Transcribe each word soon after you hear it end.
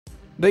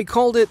They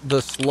called it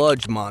the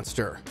sludge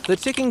monster, the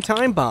ticking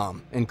time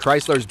bomb, and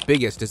Chrysler's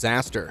biggest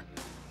disaster.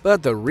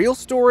 But the real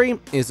story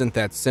isn't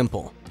that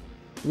simple.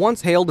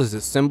 Once hailed as a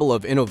symbol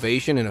of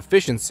innovation and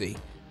efficiency,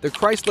 the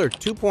Chrysler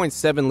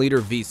 2.7-liter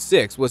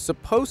V6 was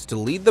supposed to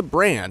lead the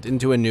brand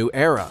into a new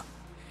era.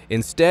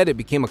 Instead, it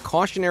became a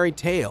cautionary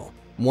tale,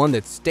 one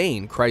that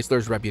stained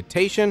Chrysler's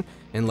reputation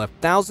and left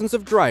thousands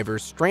of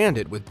drivers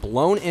stranded with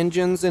blown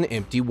engines and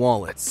empty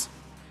wallets.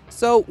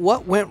 So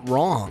what went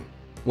wrong?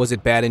 Was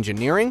it bad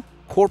engineering,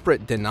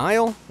 corporate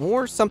denial,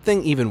 or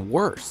something even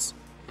worse?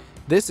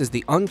 This is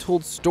the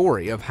untold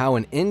story of how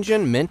an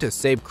engine meant to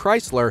save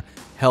Chrysler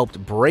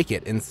helped break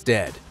it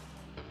instead.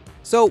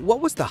 So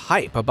what was the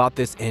hype about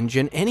this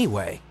engine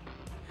anyway?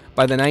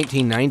 By the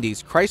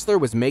 1990s, Chrysler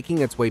was making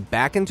its way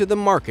back into the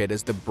market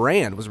as the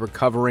brand was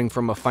recovering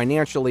from a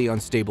financially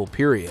unstable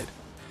period.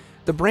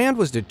 The brand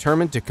was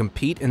determined to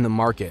compete in the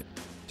market.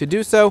 To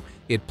do so,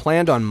 it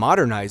planned on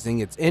modernizing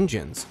its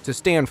engines to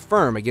stand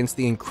firm against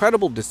the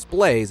incredible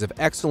displays of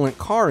excellent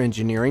car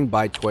engineering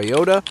by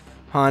Toyota,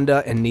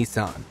 Honda, and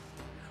Nissan.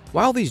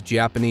 While these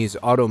Japanese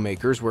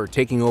automakers were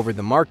taking over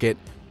the market,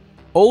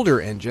 older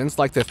engines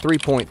like the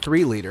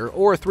 3.3-liter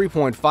or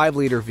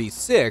 3.5-liter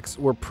V6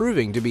 were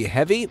proving to be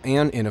heavy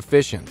and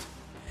inefficient.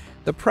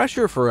 The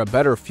pressure for a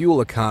better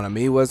fuel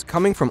economy was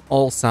coming from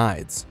all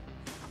sides.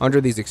 Under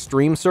these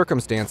extreme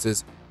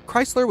circumstances,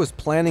 Chrysler was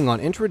planning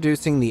on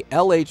introducing the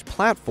LH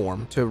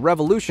platform to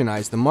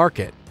revolutionize the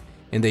market,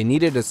 and they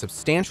needed a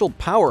substantial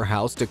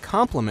powerhouse to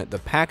complement the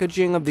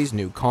packaging of these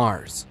new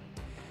cars.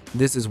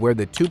 This is where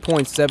the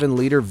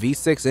 2.7-liter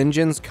V6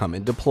 engines come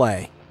into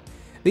play.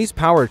 These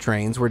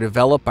powertrains were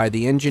developed by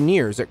the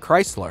engineers at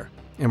Chrysler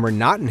and were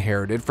not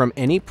inherited from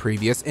any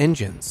previous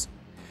engines.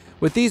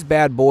 With these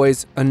bad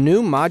boys, a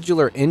new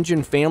modular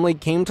engine family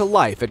came to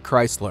life at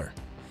Chrysler.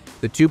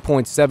 The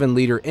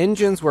 2.7-liter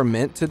engines were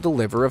meant to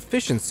deliver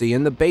efficiency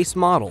in the base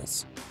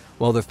models,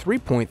 while the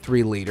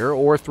 3.3-liter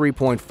or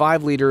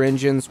 3.5-liter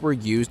engines were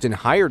used in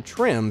higher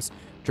trims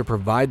to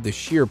provide the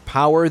sheer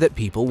power that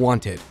people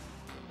wanted.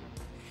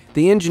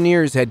 The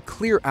engineers had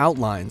clear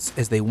outlines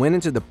as they went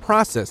into the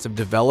process of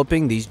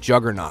developing these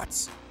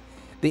juggernauts.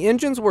 The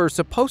engines were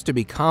supposed to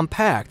be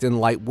compact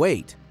and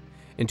lightweight,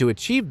 and to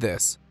achieve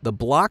this, the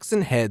blocks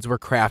and heads were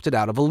crafted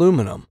out of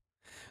aluminum.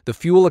 The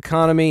fuel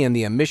economy and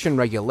the emission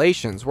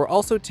regulations were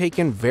also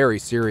taken very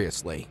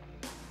seriously.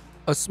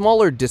 A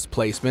smaller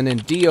displacement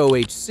and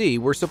DOHC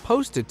were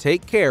supposed to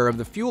take care of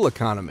the fuel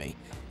economy,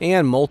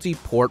 and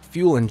multi-port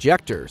fuel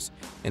injectors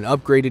and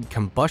upgraded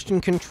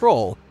combustion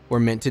control were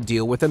meant to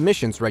deal with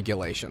emissions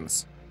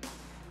regulations.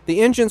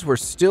 The engines were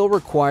still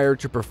required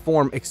to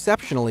perform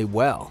exceptionally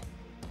well.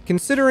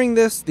 Considering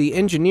this, the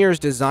engineers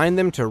designed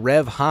them to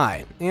rev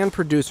high and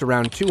produce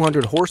around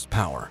 200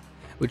 horsepower,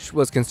 which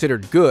was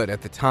considered good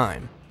at the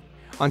time.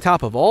 On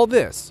top of all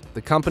this,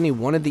 the company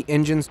wanted the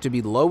engines to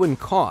be low in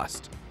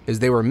cost, as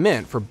they were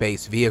meant for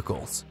base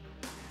vehicles.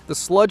 The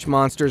sludge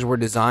monsters were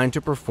designed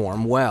to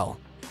perform well.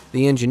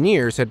 The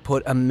engineers had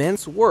put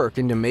immense work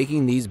into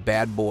making these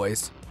bad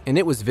boys, and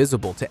it was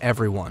visible to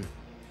everyone.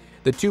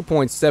 The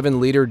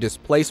 2.7-liter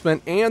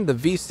displacement and the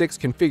V6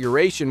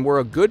 configuration were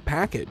a good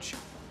package.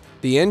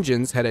 The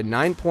engines had a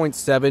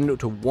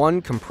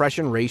 9.7:1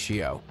 compression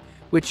ratio,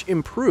 which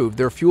improved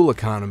their fuel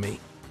economy.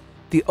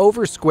 The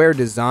over-square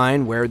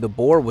design, where the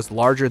bore was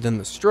larger than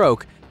the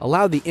stroke,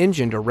 allowed the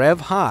engine to rev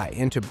high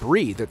and to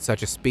breathe at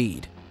such a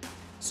speed.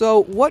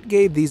 So what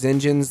gave these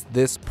engines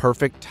this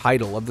perfect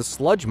title of the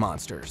sludge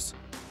monsters?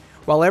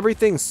 While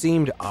everything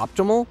seemed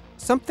optimal,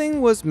 something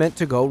was meant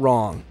to go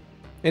wrong.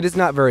 It is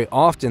not very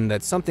often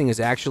that something is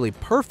actually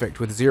perfect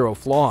with zero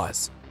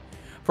flaws.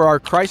 For our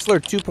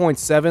Chrysler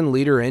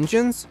 2.7-liter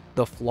engines,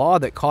 the flaw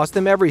that cost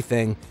them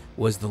everything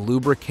was the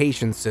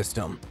lubrication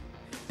system.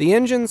 The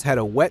engines had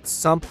a wet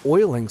sump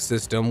oiling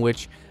system,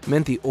 which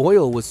meant the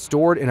oil was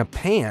stored in a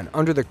pan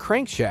under the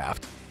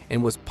crankshaft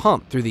and was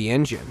pumped through the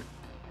engine.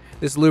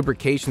 This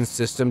lubrication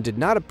system did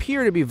not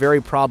appear to be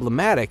very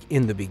problematic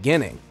in the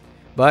beginning,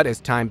 but as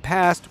time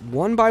passed,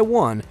 one by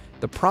one,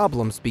 the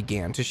problems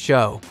began to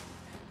show.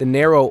 The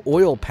narrow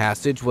oil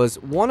passage was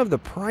one of the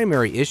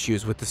primary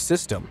issues with the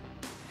system.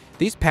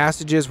 These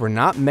passages were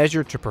not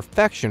measured to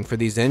perfection for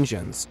these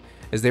engines,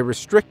 as they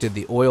restricted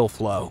the oil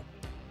flow.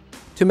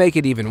 To make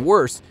it even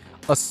worse,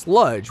 a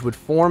sludge would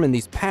form in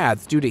these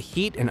paths due to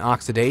heat and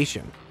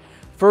oxidation,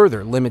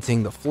 further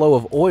limiting the flow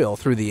of oil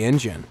through the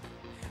engine.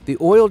 The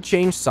oil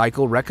change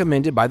cycle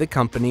recommended by the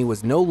company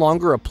was no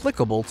longer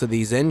applicable to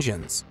these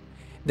engines.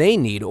 They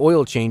need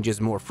oil changes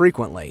more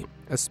frequently,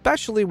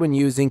 especially when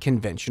using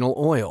conventional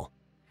oil.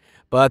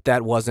 But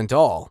that wasn't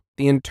all.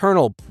 The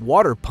internal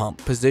water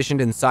pump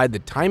positioned inside the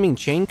timing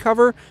chain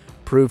cover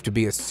proved to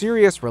be a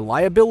serious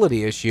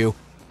reliability issue,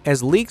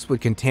 as leaks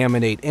would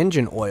contaminate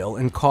engine oil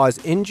and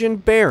cause engine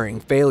bearing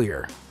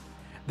failure.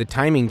 The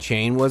timing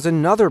chain was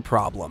another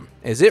problem,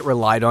 as it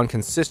relied on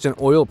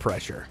consistent oil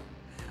pressure.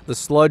 The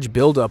sludge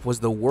buildup was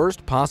the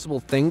worst possible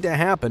thing to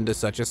happen to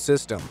such a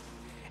system,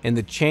 and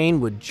the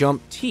chain would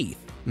jump teeth,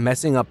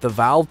 messing up the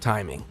valve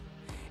timing.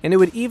 and it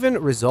would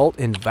even result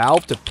in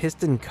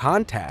valve-to-piston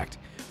contact,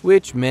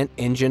 which meant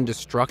engine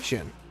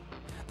destruction.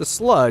 The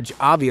sludge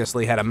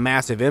obviously had a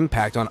massive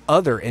impact on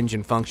other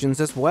engine functions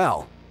as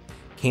well.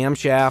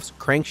 Camshafts,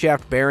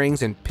 crankshaft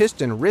bearings, and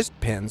piston wrist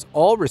pins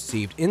all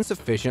received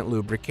insufficient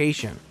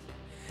lubrication.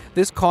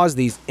 This caused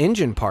these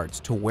engine parts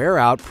to wear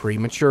out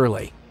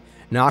prematurely,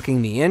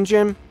 knocking the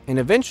engine and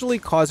eventually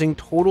causing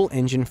total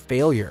engine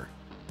failure.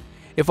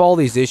 If all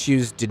these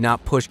issues did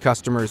not push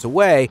customers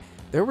away,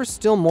 there were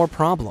still more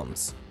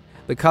problems.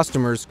 The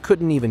customers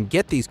couldn't even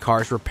get these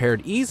cars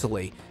repaired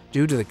easily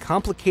due to the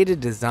complicated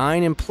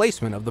design and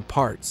placement of the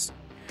parts,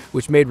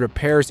 which made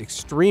repairs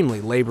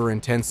extremely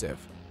labor-intensive.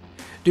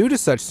 Due to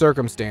such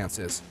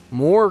circumstances,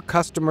 more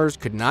customers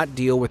could not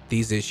deal with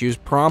these issues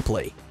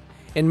promptly,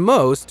 and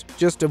most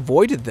just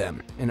avoided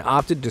them and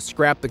opted to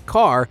scrap the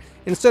car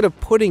instead of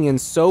putting in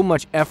so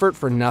much effort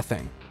for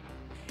nothing.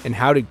 And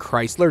how did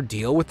Chrysler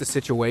deal with the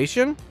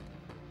situation?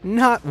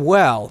 Not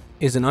well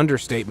is an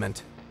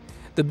understatement.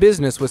 The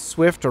business was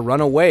swift to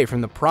run away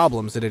from the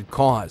problems it had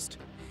caused.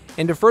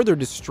 And to further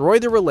destroy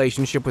the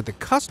relationship with the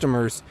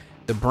customers,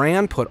 the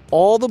brand put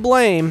all the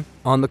blame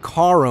on the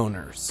car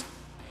owners.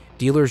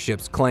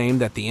 Dealerships claimed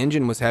that the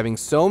engine was having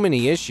so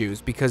many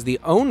issues because the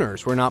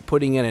owners were not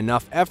putting in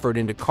enough effort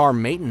into car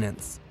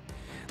maintenance.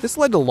 This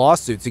led to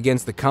lawsuits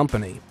against the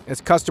company,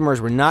 as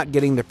customers were not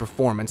getting the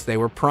performance they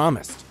were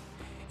promised,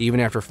 even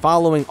after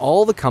following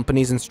all the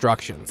company's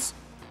instructions.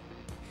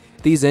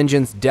 These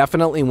engines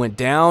definitely went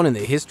down in the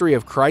history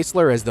of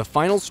Chrysler as the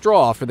final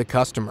straw for the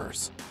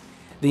customers.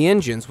 The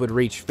engines would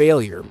reach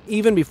failure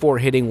even before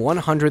hitting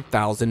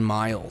 100,000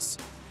 miles.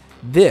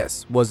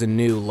 This was a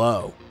new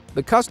low.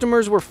 The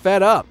customers were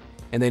fed up,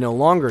 and they no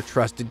longer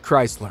trusted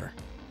Chrysler.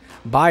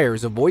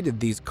 Buyers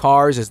avoided these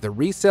cars as the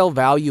resale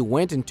value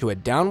went into a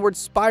downward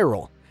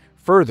spiral,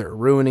 further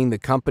ruining the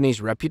company's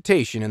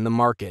reputation in the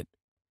market.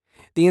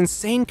 The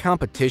insane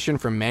competition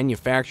from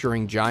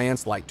manufacturing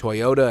giants like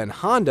Toyota and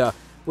Honda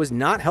was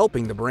not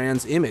helping the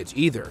brand's image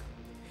either.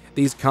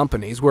 These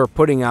companies were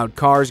putting out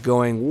cars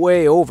going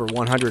way over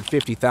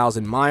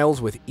 150,000 miles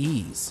with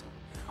ease,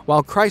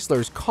 while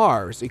Chrysler's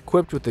cars,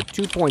 equipped with the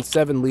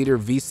 2.7-liter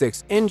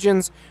V6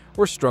 engines,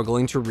 were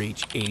struggling to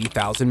reach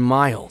 80,000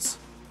 miles.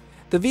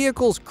 The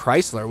vehicles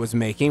Chrysler was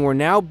making were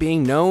now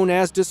being known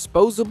as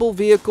disposable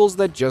vehicles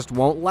that just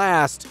won't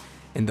last,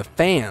 and the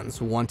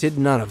fans wanted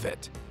none of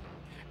it.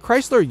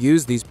 Chrysler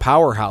used these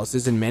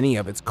powerhouses in many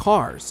of its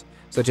cars,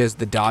 such as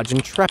the Dodge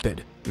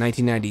Intrepid,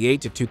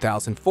 1998 to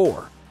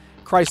 2004,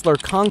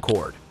 Chrysler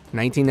Concorde,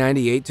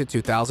 1998 to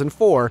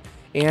 2004,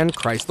 and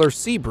Chrysler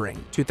Sebring,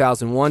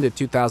 2001 to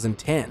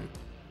 2010.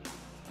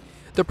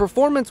 The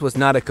performance was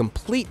not a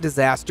complete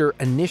disaster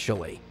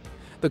initially.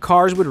 The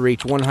cars would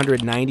reach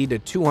 190 to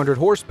 200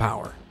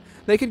 horsepower.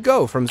 They could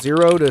go from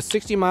 0 to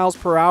 60 miles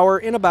per hour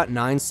in about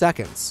 9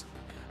 seconds.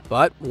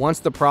 But once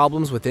the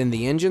problems within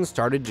the engine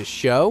started to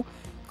show,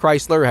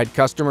 Chrysler had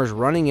customers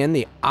running in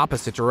the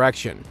opposite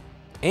direction,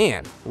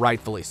 and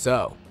rightfully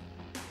so.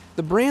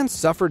 The brand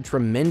suffered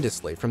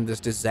tremendously from this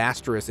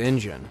disastrous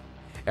engine.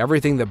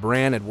 Everything the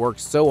brand had worked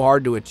so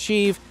hard to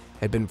achieve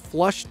had been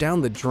flushed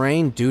down the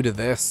drain due to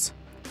this.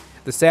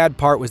 The sad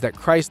part was that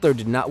Chrysler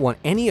did not want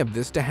any of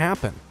this to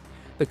happen.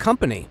 The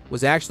company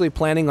was actually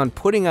planning on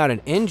putting out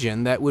an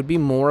engine that would be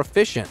more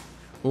efficient,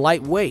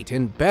 lightweight,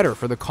 and better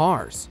for the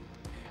cars.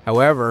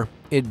 However,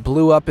 it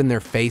blew up in their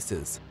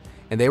faces,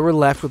 and they were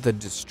left with a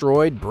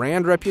destroyed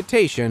brand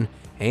reputation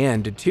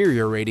and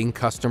deteriorating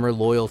customer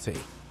loyalty.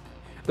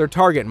 Their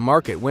target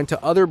market went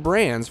to other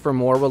brands for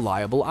more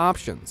reliable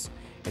options,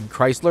 and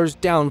Chrysler's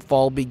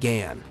downfall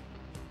began.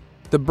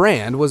 The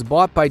brand was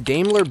bought by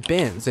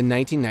Daimler-Benz in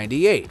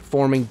 1998,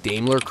 forming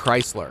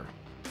Daimler-Chrysler.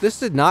 This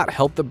did not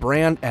help the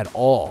brand at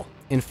all.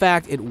 In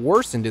fact, it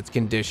worsened its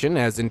condition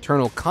as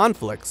internal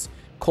conflicts,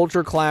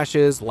 culture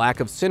clashes, lack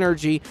of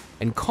synergy,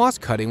 and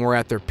cost-cutting were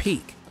at their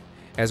peak.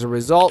 As a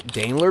result,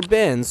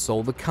 Daimler-Benz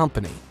sold the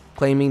company,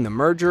 claiming the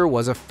merger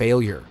was a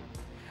failure.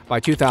 By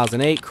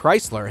 2008,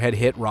 Chrysler had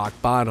hit rock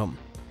bottom.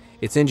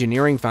 Its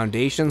engineering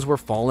foundations were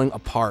falling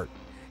apart,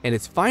 and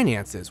its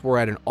finances were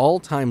at an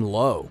all-time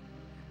low.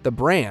 The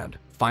brand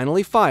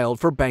finally filed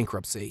for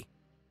bankruptcy.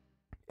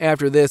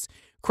 After this,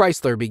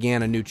 Chrysler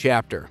began a new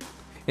chapter.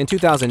 In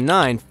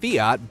 2009,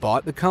 Fiat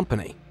bought the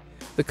company.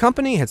 The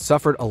company had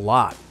suffered a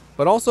lot,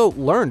 but also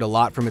learned a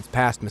lot from its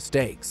past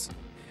mistakes.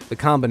 The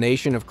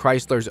combination of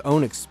Chrysler's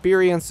own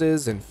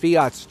experiences and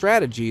Fiat's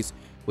strategies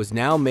was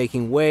now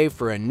making way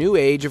for a new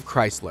age of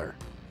Chrysler.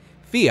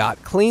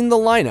 Fiat cleaned the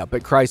lineup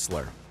at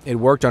Chrysler. It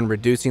worked on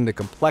reducing the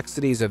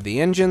complexities of the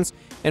engines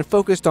and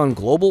focused on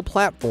global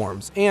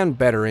platforms and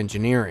better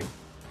engineering.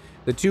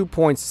 The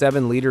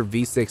 2.7-liter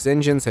V6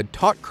 engines had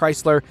taught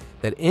Chrysler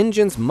that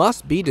engines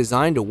must be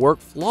designed to work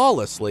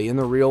flawlessly in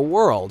the real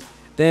world,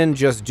 then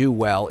just do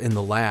well in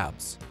the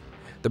labs.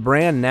 The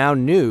brand now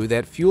knew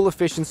that fuel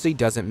efficiency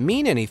doesn't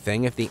mean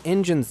anything if the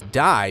engines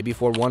die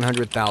before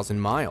 100,000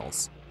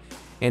 miles.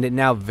 And it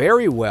now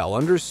very well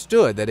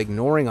understood that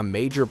ignoring a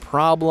major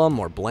problem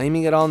or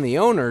blaming it on the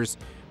owners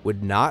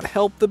would not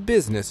help the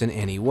business in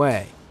any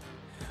way.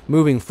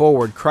 Moving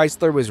forward,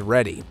 Chrysler was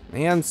ready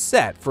and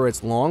set for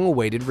its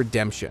long-awaited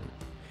redemption.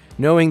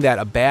 Knowing that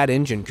a bad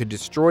engine could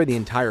destroy the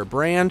entire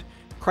brand,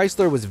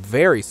 Chrysler was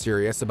very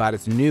serious about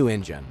its new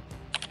engine.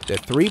 The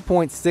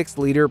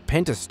 3.6-liter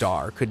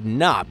Pentastar could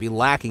not be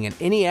lacking in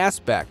any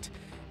aspect,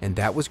 and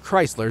that was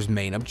Chrysler's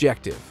main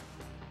objective.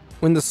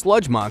 When the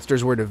sludge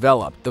monsters were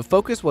developed, the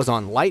focus was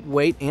on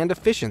lightweight and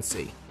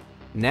efficiency.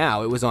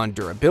 Now it was on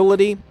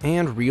durability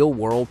and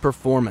real-world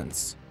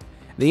performance.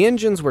 The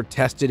engines were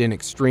tested in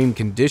extreme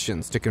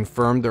conditions to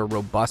confirm their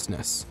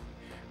robustness.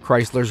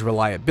 Chrysler's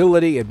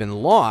reliability had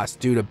been lost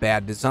due to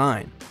bad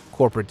design,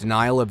 corporate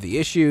denial of the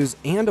issues,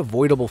 and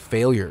avoidable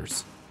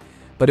failures.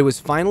 But it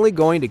was finally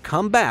going to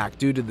come back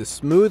due to the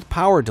smooth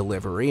power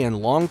delivery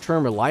and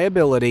long-term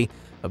reliability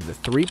of the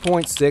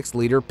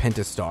 3.6-liter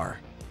Pentastar.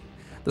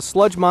 The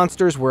sludge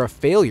monsters were a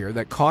failure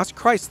that cost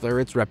Chrysler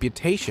its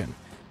reputation,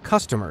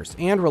 customers,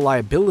 and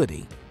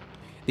reliability.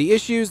 The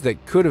issues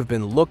that could have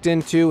been looked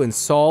into and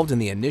solved in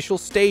the initial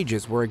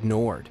stages were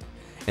ignored,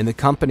 and the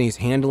company's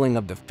handling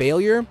of the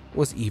failure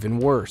was even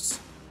worse.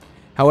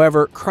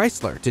 However,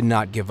 Chrysler did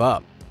not give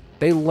up.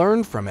 They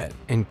learned from it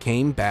and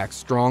came back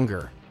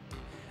stronger.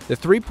 The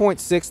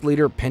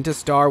 3.6-liter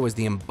Pentastar was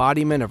the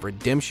embodiment of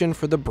redemption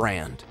for the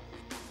brand.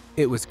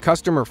 It was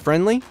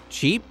customer-friendly,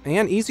 cheap,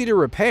 and easy to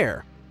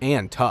repair,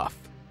 and tough.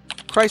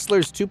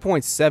 Chrysler's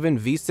 2.7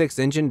 V6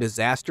 engine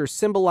disaster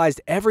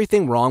symbolized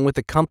everything wrong with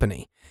the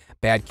company: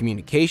 bad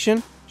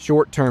communication,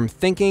 short-term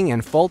thinking,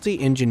 and faulty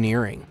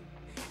engineering.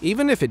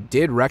 Even if it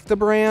did wreck the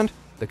brand,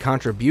 the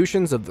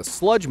contributions of the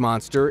sludge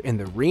monster in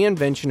the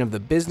reinvention of the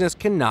business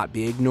cannot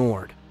be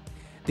ignored.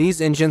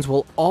 These engines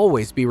will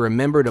always be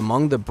remembered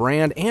among the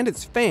brand and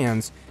its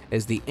fans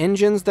as the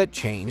engines that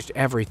changed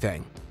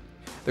everything.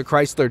 The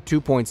Chrysler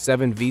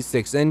 2.7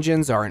 V6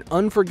 engines are an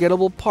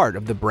unforgettable part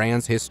of the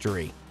brand's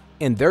history,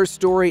 and their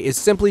story is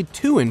simply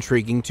too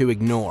intriguing to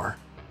ignore.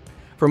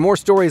 For more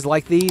stories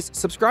like these,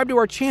 subscribe to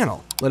our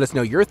channel. Let us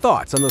know your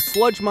thoughts on the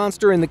sludge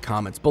monster in the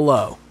comments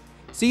below.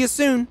 See you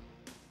soon!